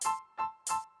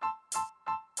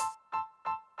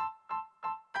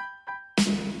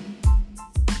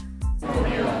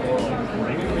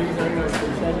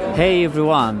Hey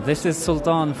everyone, this is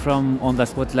Sultan from On the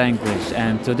Spot Language,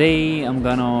 and today I'm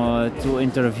gonna to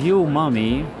interview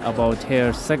Mami about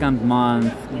her second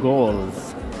month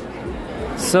goals.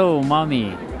 So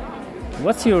Mami,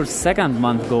 what's your second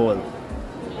month goal?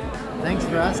 Thanks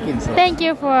for asking, Sultan. Thank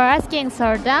you for asking,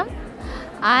 Sultan.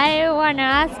 I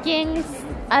wanna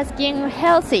asking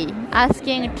healthy,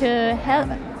 asking to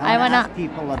help. I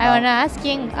wanna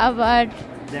asking about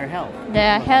their health.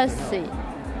 The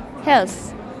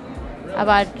health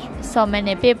about so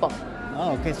many people.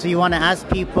 Oh, okay. So you want to ask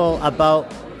people about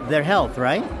their health,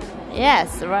 right?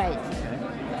 Yes, right.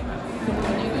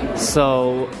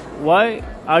 So why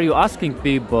are you asking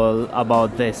people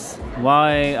about this?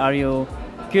 Why are you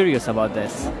curious about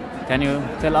this? Can you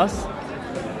tell us?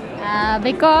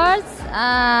 Because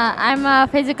I'm a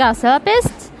physical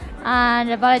therapist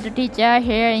and a biology teacher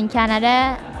here in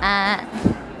Canada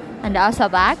and also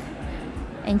back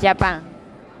in Japan.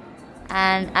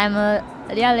 And I'm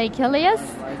really curious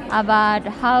about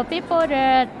how people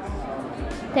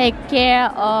take care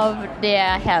of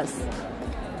their health.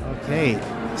 Okay,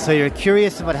 so you're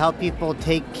curious about how people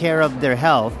take care of their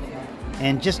health,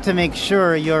 and just to make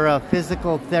sure, you're a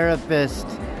physical therapist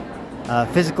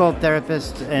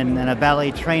and a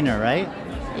ballet trainer, right?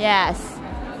 Yes.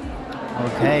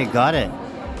 Okay, got it.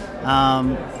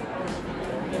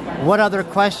 What other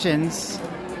questions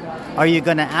are you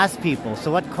going to ask people?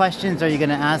 So what questions are you going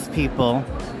to ask people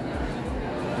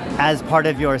as part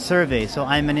of your survey? So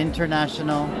I'm an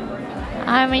international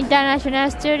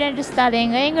student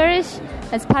studying English.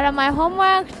 As part of my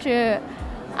homework to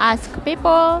ask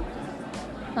people.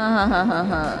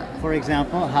 For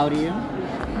example, how do you?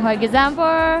 For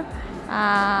example,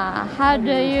 how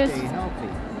do you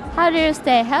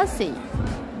stay healthy?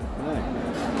 Good.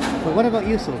 But what about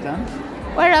you, Sultan?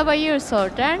 What about you,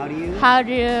 Sultan? How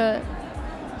do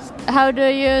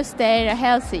you stay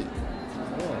healthy?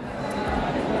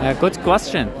 Good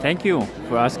question. Thank you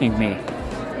for asking me.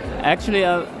 Actually,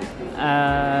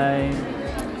 I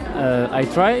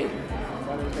try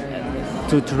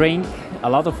to drink a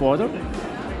lot of water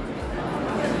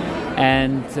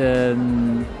and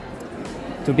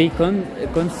to be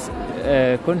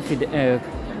confident.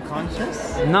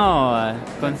 Conscious? No,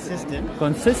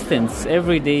 consistent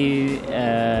every day.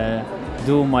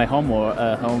 Do my homework.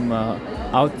 Homework.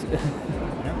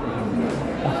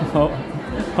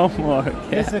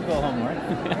 Yeah. Physical homework.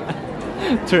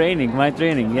 Training.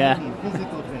 Yeah.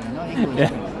 Physical training, not English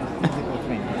training. Physical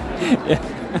training.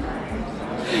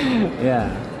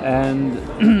 Yeah. And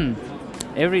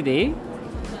every day,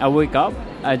 I wake up.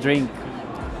 I drink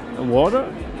water,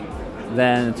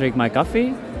 then drink my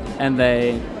coffee, and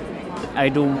I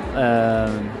do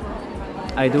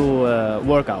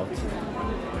workout.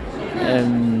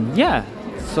 Yeah,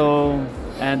 so,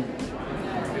 and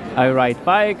I ride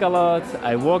bike a lot,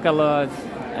 I walk a lot.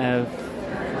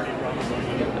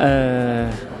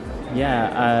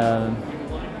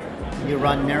 You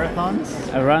run marathons?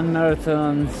 I run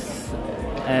marathons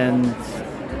and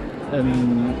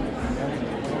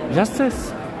just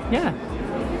this, yeah.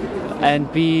 And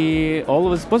be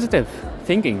always positive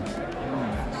thinking.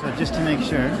 So just to make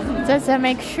sure.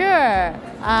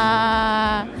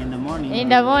 In the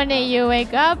morning you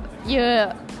wake up, you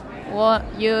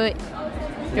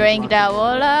drink the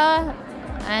water,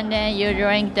 and then you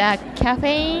drink the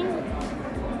caffeine.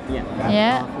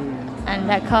 Yeah. And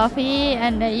the coffee,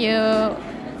 and then you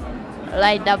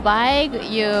ride the bike.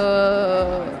 You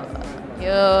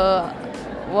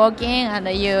walking, and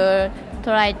you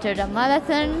try to the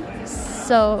marathon.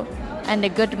 So, and a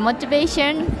good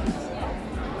motivation.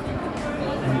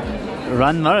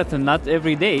 Run marathon, not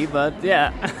every day, but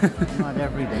yeah. Not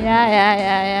every day.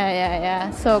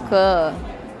 Yeah. So cool.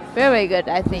 Very good,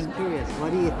 I think. I'm curious,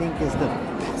 what do you think is the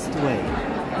best way?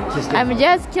 I'm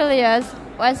just curious,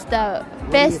 what's the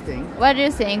best? What do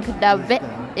you think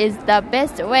is the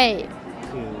best way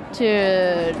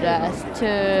to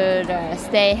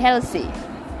stay healthy?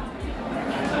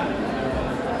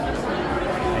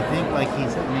 I think, like he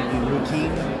said, maybe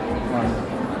routine.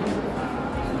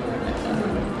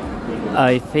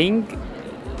 I think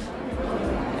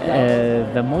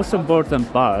the most important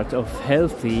part of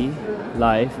healthy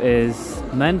life is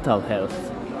mental health.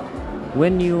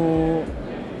 When you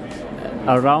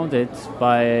are surrounded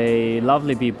by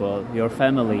lovely people, your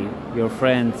family, your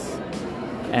friends,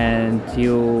 and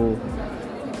you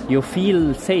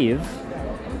feel safe,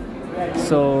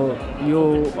 so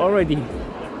you already,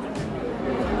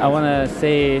 I want to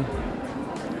say,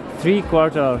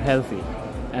 3/4 are healthy,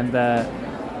 and the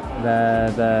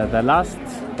last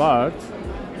part,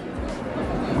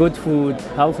 good food,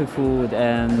 healthy food,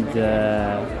 and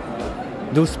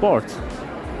do sport.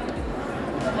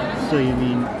 So you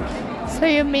mean? So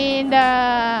you mean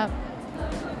the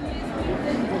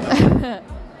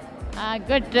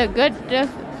good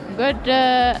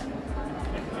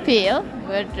feel,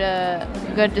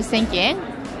 good thinking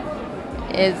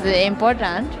is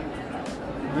important.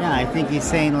 Yeah, I think he's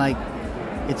saying like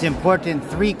it's important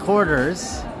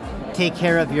 3/4 take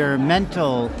care of your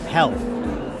mental health,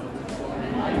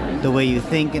 the way you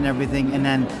think and everything, and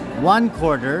then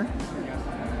 1/4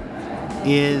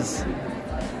 is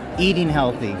eating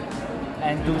healthy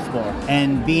And do sport.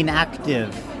 and being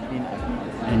active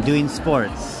and doing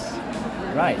sports.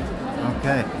 Right.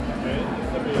 Okay.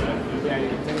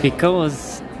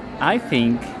 Because I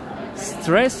think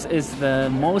stress is the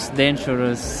most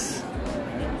dangerous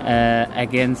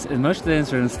most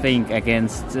dangerous thing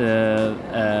against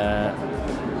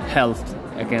health,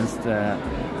 against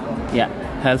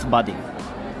health body.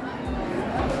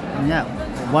 Yeah,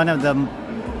 one of the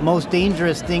most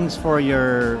dangerous things for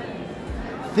your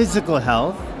physical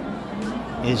health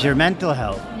is your mental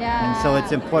health. Yeah. And so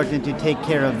it's important to take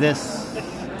care of this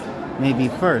maybe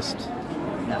first.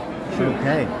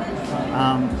 Okay.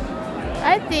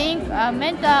 I think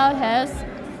mental health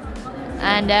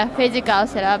and physical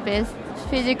health is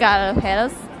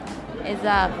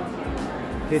a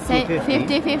 50-50.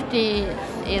 50-50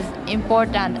 is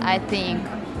important, I think.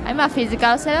 I'm a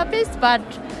physical therapist, but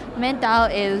mental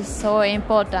is so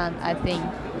important, I think.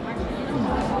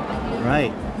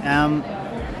 Right.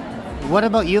 What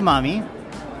about you, Mami?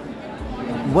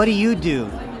 What do you do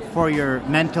for your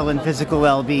mental and physical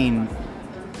well-being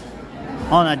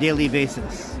on a daily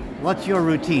basis? What's your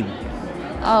routine?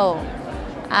 Oh,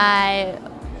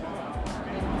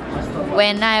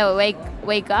 when I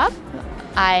wake up,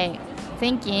 I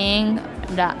thinking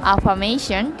the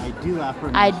affirmation.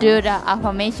 I do the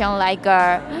affirmation like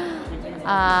I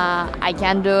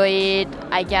can do it.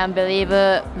 I can believe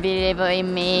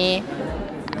in me.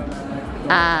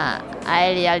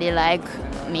 I really like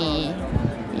me.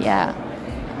 Yeah,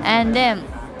 and then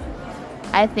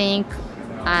I think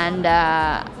and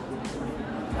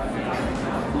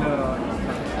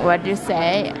what do you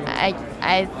say?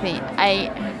 I think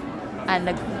I'm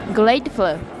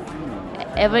grateful.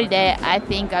 Every day I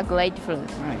think I'm grateful.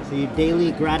 Right. So your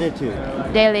daily gratitude.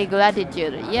 Daily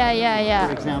gratitude. Yeah.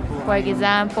 For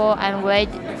example, I'm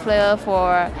grateful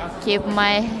for keep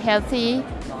my healthy.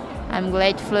 I'm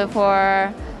grateful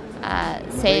for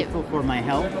Grateful for my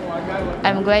health.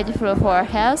 I'm grateful for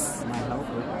health. My health.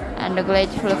 And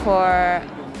grateful for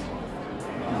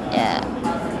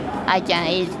I can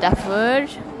eat the food.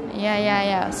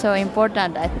 Yeah. So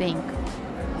important, I think.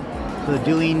 So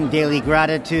doing daily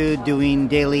gratitude, doing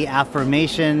daily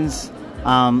affirmations.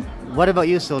 What about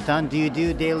you, Sultan? Do you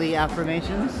do daily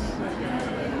affirmations?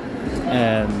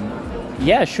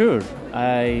 Yeah, sure.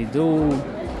 I do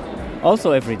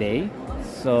also every day.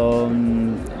 So,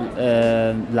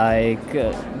 like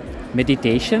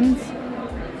meditations,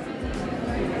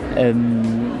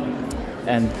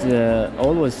 and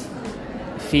always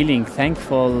feeling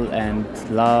thankful and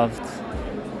loved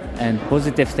and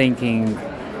positive thinking.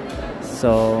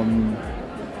 So,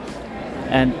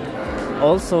 and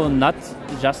also not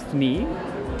just me.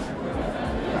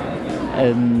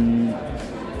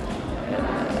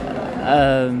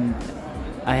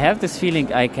 I have this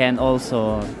feeling I can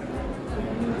also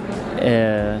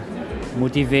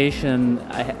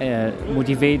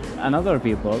motivate another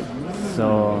people.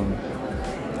 So,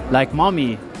 like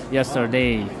Mommy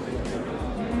yesterday.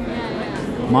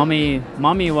 Mommy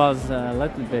was a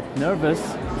little bit nervous,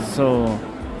 so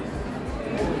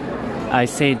I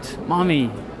said, "Mommy,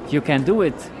 you can do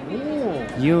it.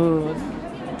 You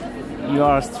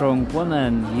are a strong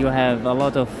woman. You have a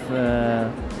lot of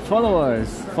followers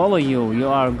follow you. You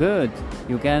are good.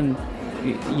 You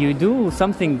do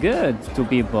something good to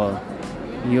people.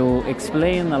 You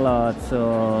explain a lot.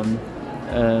 So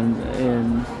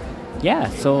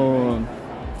so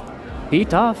be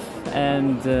tough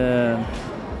and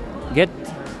get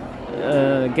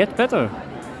better."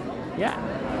 Yeah.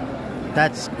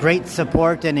 That's great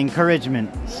support and encouragement,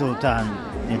 Sultan.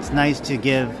 It's nice to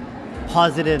give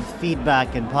positive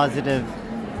feedback and positive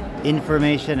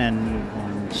information and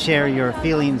share your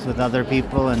feelings with other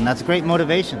people, and that's great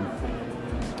motivation.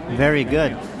 Very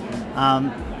good.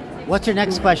 What's your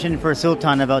next question for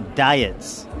Sultan about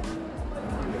diets?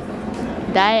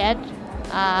 Diet.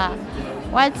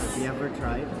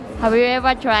 Have you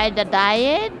ever tried the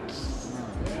diet?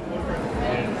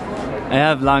 I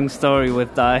have long story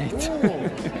with diet.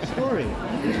 Story.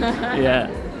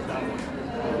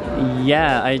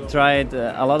 Yeah, I tried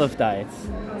a lot of diets.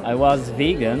 I was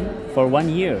vegan for 1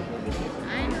 year.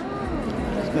 I know.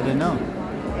 It's good to know.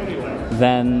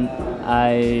 Then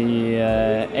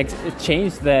I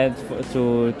changed that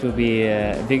to be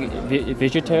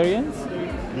vegetarians,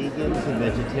 Vegan to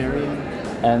vegetarian.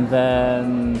 and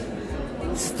then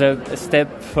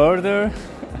step further,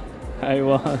 I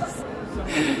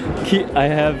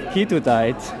have keto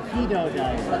diet. Keto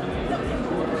diet.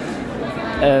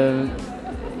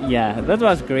 Yeah, that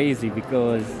was crazy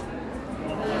because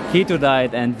keto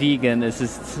diet and vegan is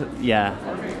just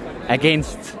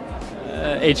against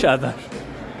each other.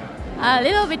 A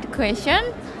little bit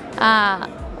question.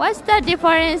 What's the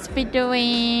difference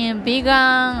between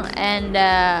vegan and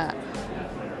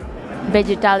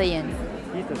vegetarian?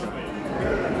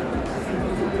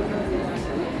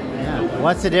 Yeah.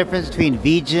 What's the difference between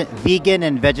vegan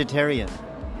and vegetarian?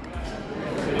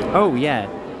 Oh yeah,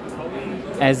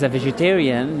 as a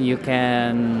vegetarian, you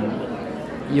can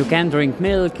drink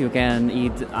milk, you can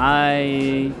eat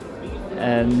egg,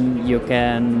 and you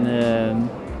can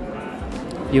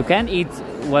eat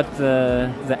what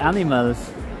the animals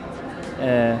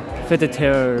feed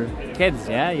their kids.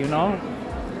 Yeah, you know.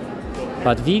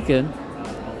 But vegan,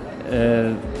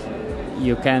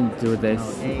 you can't do this.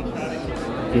 Eggs.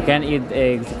 You can eat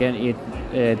eggs. You can eat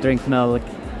drink milk.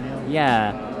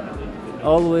 Yeah,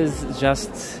 always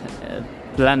just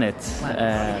plants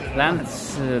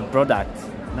product.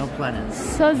 No planets.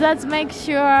 So that makes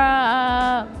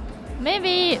sure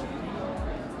maybe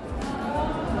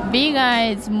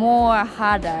vegan is more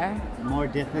harder, More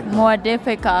difficult. more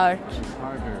difficult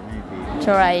Harder, maybe. to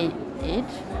try it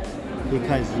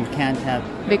Because you can't have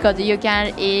because you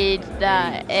can eat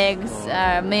the eggs,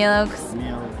 milks,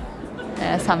 milk.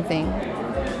 something.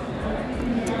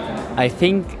 I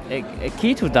think a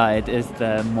keto diet is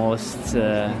the most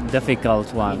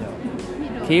difficult one.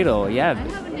 Keto, yeah.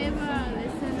 have never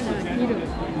listened to keto.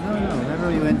 No. Remember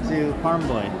we went to Farm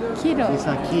Boy. We Keto.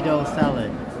 saw keto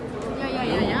salad.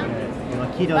 Yeah. A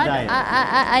keto But diet.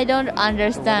 I don't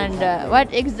understand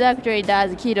what exactly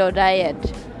does keto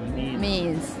diet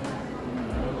means.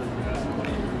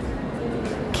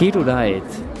 Keto diet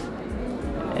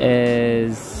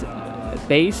is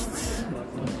based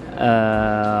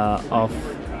of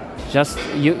just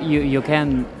you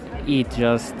can eat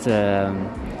just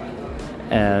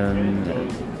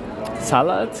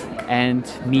salad and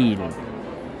meal.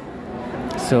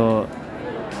 So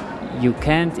you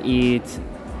can't eat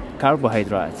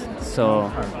carbohydrates. So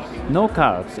no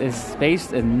carbs. It's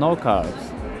based in no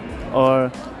carbs. Or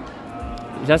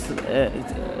just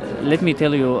let me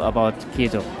tell you about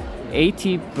keto.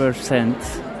 80%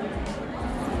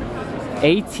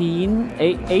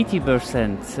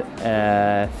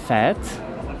 fat,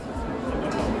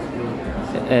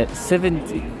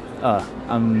 70.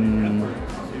 I'm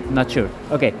not sure.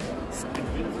 Okay.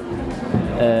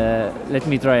 Let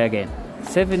me try again.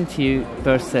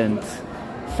 70%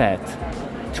 fat,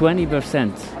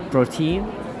 20% protein,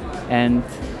 and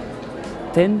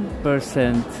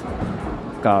 10%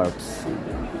 carbs.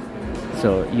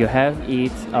 So you have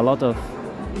eat a lot of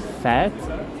fat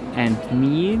and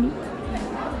meal,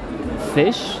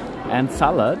 fish and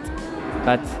salad,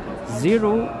 but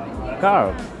zero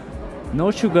carb.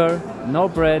 No sugar, no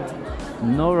bread,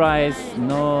 no rice,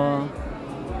 no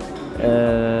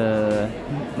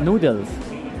noodles.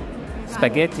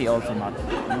 Spaghetti also not.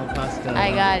 No pasta.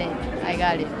 I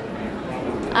got it.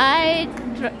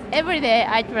 Every day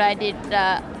I tried it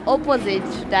the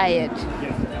opposite diet.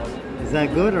 Is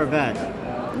that good or bad?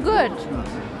 Good.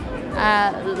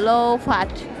 Low fat.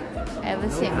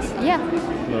 Everything. Yeah.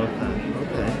 Low fat.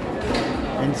 Okay.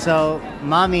 And so,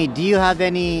 Mommy, do you have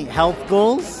any health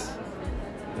goals?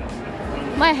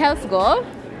 My health goal.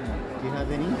 Do you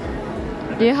have any?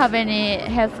 Do you have any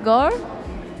health goal?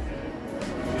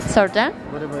 Sultan?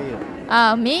 What about you?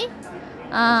 Me?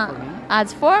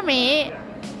 As for me,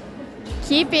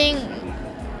 keeping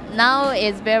now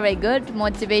is very good,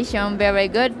 motivation very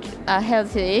good,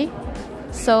 healthy.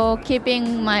 So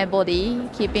keeping my body,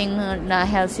 keeping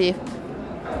healthy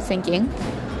thinking.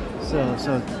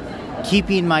 So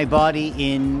keeping my body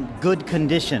in good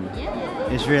condition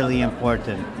is really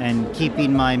important, and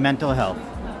keeping my mental health.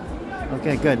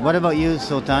 Okay, good. What about you,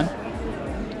 Sultan?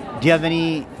 Do you have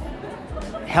any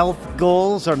health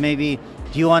goals, or maybe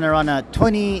do you want to run a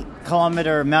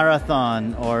 20-kilometer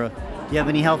marathon, or do you have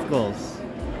any health goals?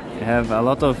 I have a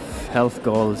lot of health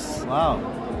goals. Wow.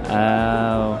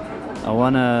 I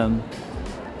wanna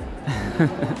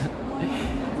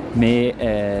make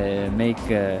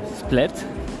a split.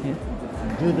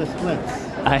 Do the splits.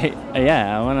 I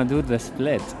wanna do the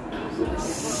split,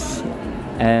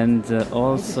 and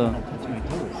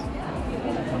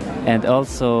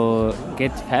also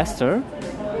get faster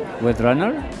with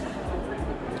runner.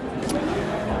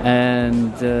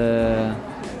 and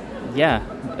yeah,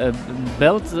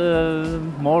 build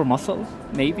more muscle,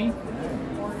 maybe.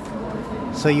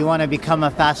 So you want to become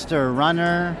a faster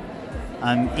runner,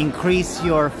 increase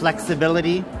your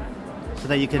flexibility so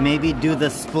that you can maybe do the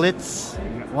splits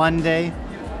one day.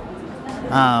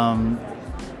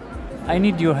 I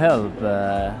need your help,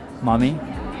 Mommy.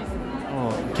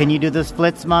 Can you do the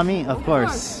splits, Mommy? Of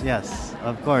course. Yes,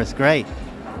 of course. Great.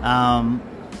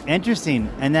 Interesting.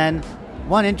 And then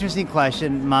one interesting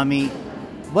question, Mommy.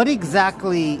 What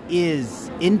exactly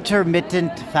is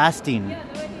intermittent fasting?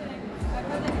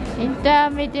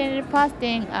 Intermittent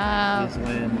fasting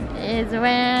is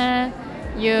when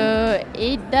you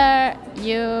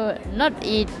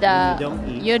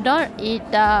don't eat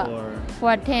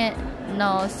for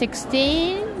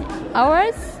 16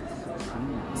 hours.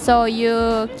 So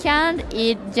you can't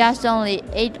eat just only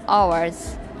 8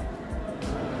 hours.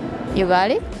 You got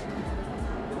it?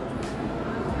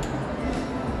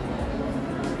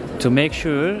 To make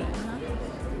sure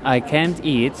I can't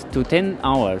eat to 10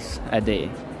 hours a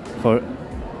day for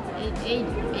 8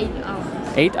 hours.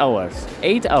 8 hours.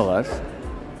 8 hours.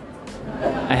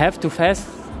 I have to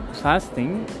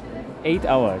fasting 8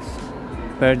 hours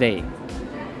per day.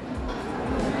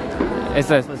 Is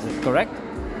that correct?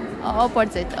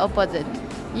 Opposite.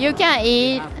 You can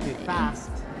eat. You have to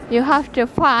fast You have to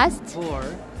fast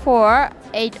for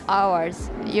 8 hours.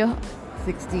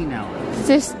 16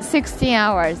 hours. 16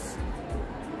 hours.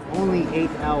 Only 8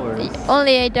 hours.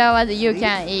 Only 8 hours you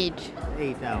can eat.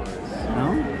 8 hours.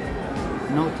 No?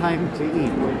 No time to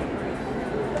eat.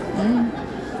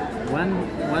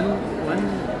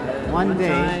 One day.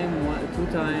 Time, 2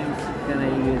 times can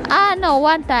I eat? No,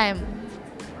 one time.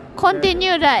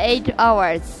 Continue the 8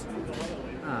 hours.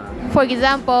 For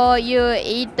example, you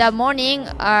eat the morning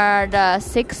or the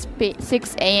 6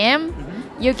 a.m.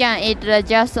 You can eat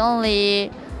just only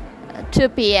 2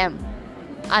 p.m.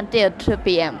 Until 2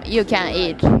 p.m. You can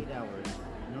eat. 8 hours.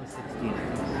 No 16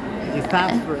 hours. You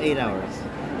fast for 8 hours.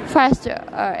 Fast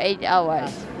 8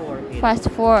 hours. Fast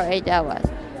for 8 hours.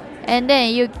 And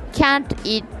then you can't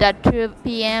eat the 2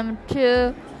 p.m.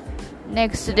 to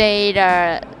next day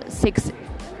the 6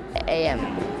 a.m.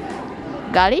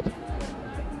 Got it?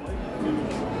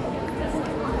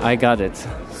 I got it.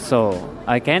 So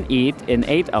I can eat in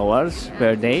 8 hours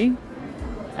per day,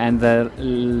 and the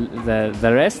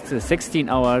rest 16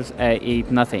 hours I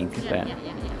eat nothing then.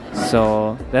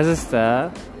 So this is the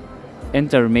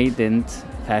intermittent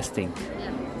fasting.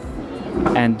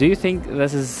 And do you think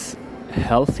this is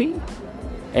healthy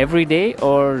every day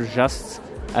or just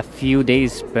a few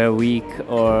days per week,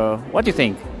 or what do you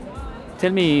think?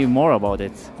 Tell me more about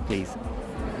it, please.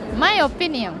 In my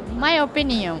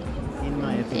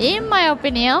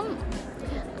opinion,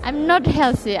 I'm not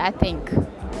healthy, I think,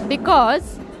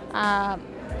 because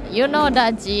you know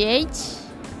the GH.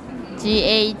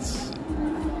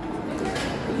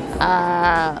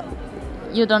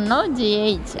 You don't know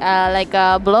GH, like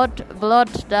blood.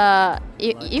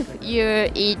 If you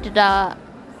eat the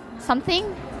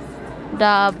something,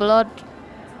 the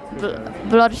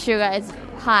blood sugar is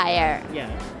higher. Yeah.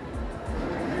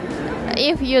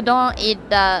 If you don't eat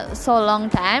so long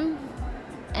time,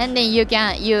 and then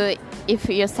if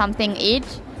you something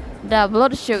eat, the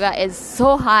blood sugar is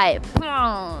so high.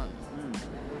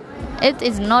 It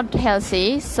is not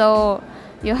healthy. So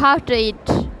you have to eat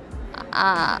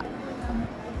time.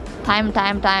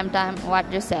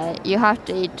 What you say? You have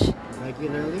to eat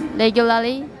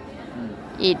regularly.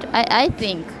 Eat. I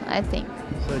think.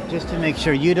 So just to make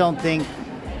sure, you don't think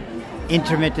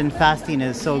intermittent fasting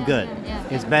is so good. Yeah.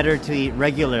 It's better to eat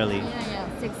regularly. Yeah,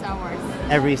 6 hours.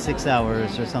 Every 6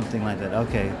 hours or something like that.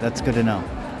 Okay, that's good to know.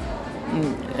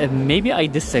 Maybe I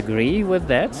disagree with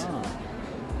that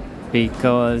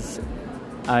because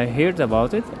I heard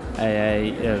about it.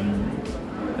 I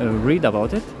read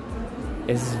about it.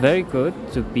 It's very good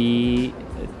to be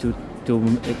to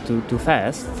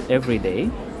fast every day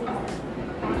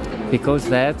because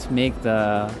that make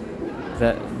the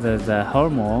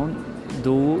hormone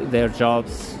do their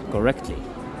jobs correctly.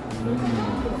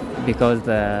 Because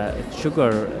the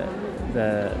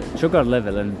sugar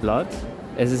level in blood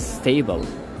is stable,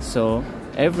 so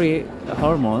every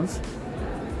hormones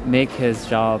make his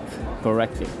job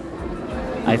correctly.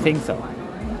 I think so.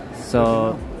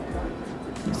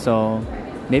 So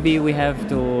maybe we have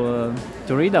to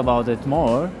read about it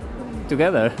more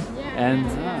together and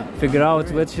figure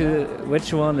out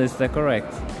which one is the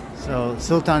correct. So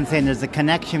Sultan's saying there's a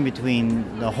connection between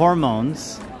the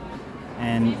hormones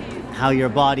and how your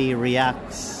body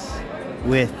reacts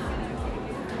with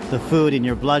the food and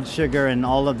your blood sugar, and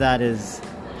all of that is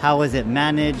how is it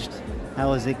managed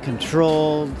How is it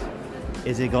controlled?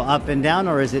 Is it go up and down,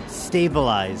 or is it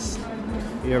stabilize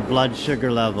your blood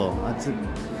sugar level? That's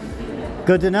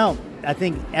good to know. I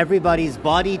think everybody's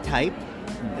body type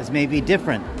is maybe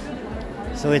different.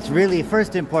 So it's really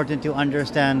first important to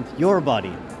understand your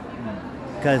body.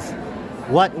 Because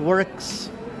what works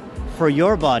for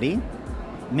your body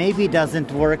maybe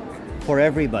doesn't work for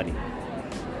everybody.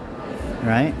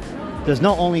 Right? There's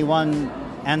no only one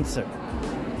answer.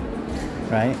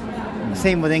 Right?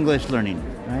 Same with English learning.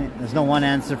 Right? There's no one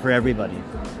answer for everybody.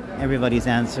 Everybody's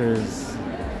answers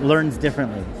learns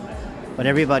differently. But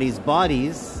everybody's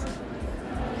bodies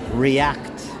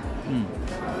react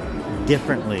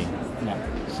differently.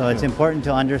 So it's important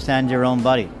to understand your own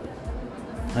body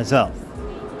as well.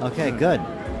 Okay, good.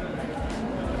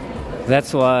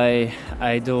 That's why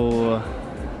I do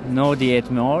no diet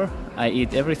more. I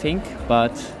eat everything,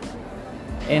 but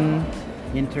in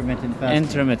Intermittent fasting.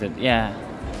 intermittent, yeah.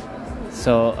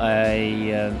 So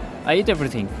I eat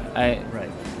everything.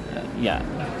 Right. Yeah.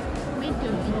 Me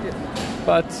too, me too.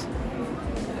 But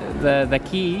the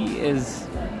key is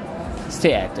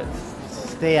stay active.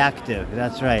 Stay active.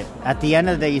 That's right. At the end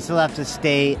of the day, you still have to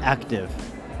stay active,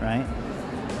 right?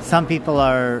 Some people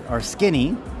are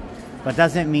skinny, but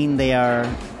doesn't mean they are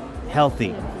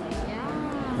healthy,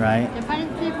 Yeah. right?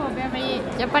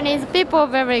 Japanese people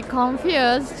very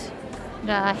confused.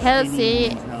 The healthy,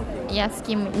 Skinny means healthy, yeah,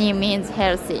 skinny means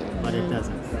healthy, but it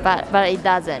doesn't. but it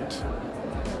doesn't.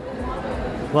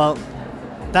 Well,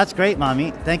 that's great,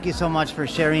 Mommy. Thank you so much for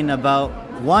sharing about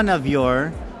one of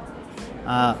your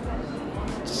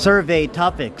survey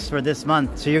topics for this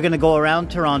month. So you're going to go around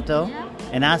Toronto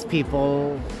and ask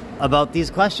people about these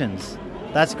questions.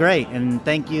 That's great. And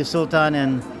thank you, Sultan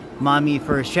and Mami,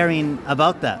 for sharing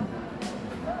about that.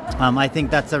 I think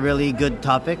that's a really good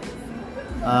topic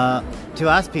to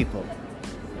ask people.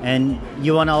 And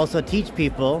you want to also teach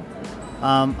people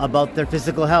about their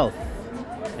physical health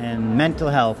and mental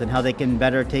health and how they can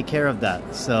better take care of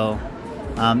that. So,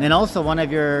 and also one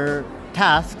of your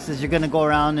tasks is you're going to go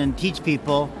around and teach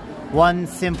people one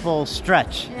simple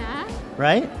stretch, Yeah.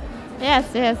 right?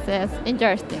 Yes.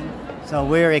 Interesting. So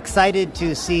we're excited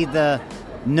to see the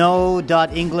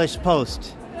no.english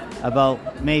post about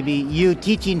maybe you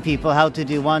teaching people how to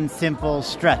do one simple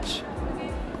stretch.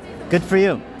 Good for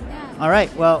you. Yeah. All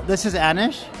right. Well, this is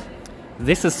Anish.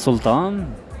 This is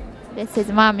Sultan. This is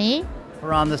Mami.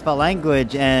 We're on the spot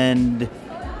language, and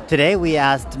today we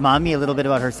asked Mami a little bit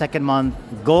about her second month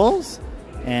goals,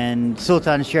 and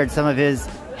Sultan shared some of his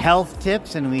health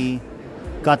tips, and we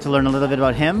got to learn a little bit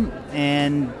about him.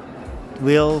 And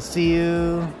we'll see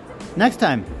you next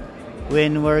time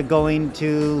when we're going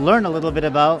to learn a little bit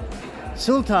about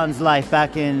Sultan's life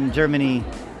back in Germany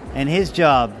and his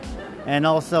job, and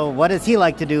also what does he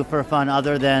like to do for fun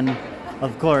other than,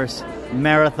 of course,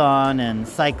 marathon and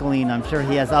cycling. I'm sure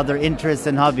he has other interests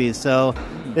and hobbies. So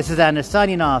this is Anna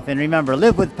signing off, and remember,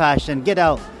 live with passion, get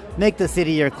out, make the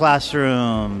city your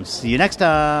classroom. See you next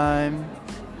time.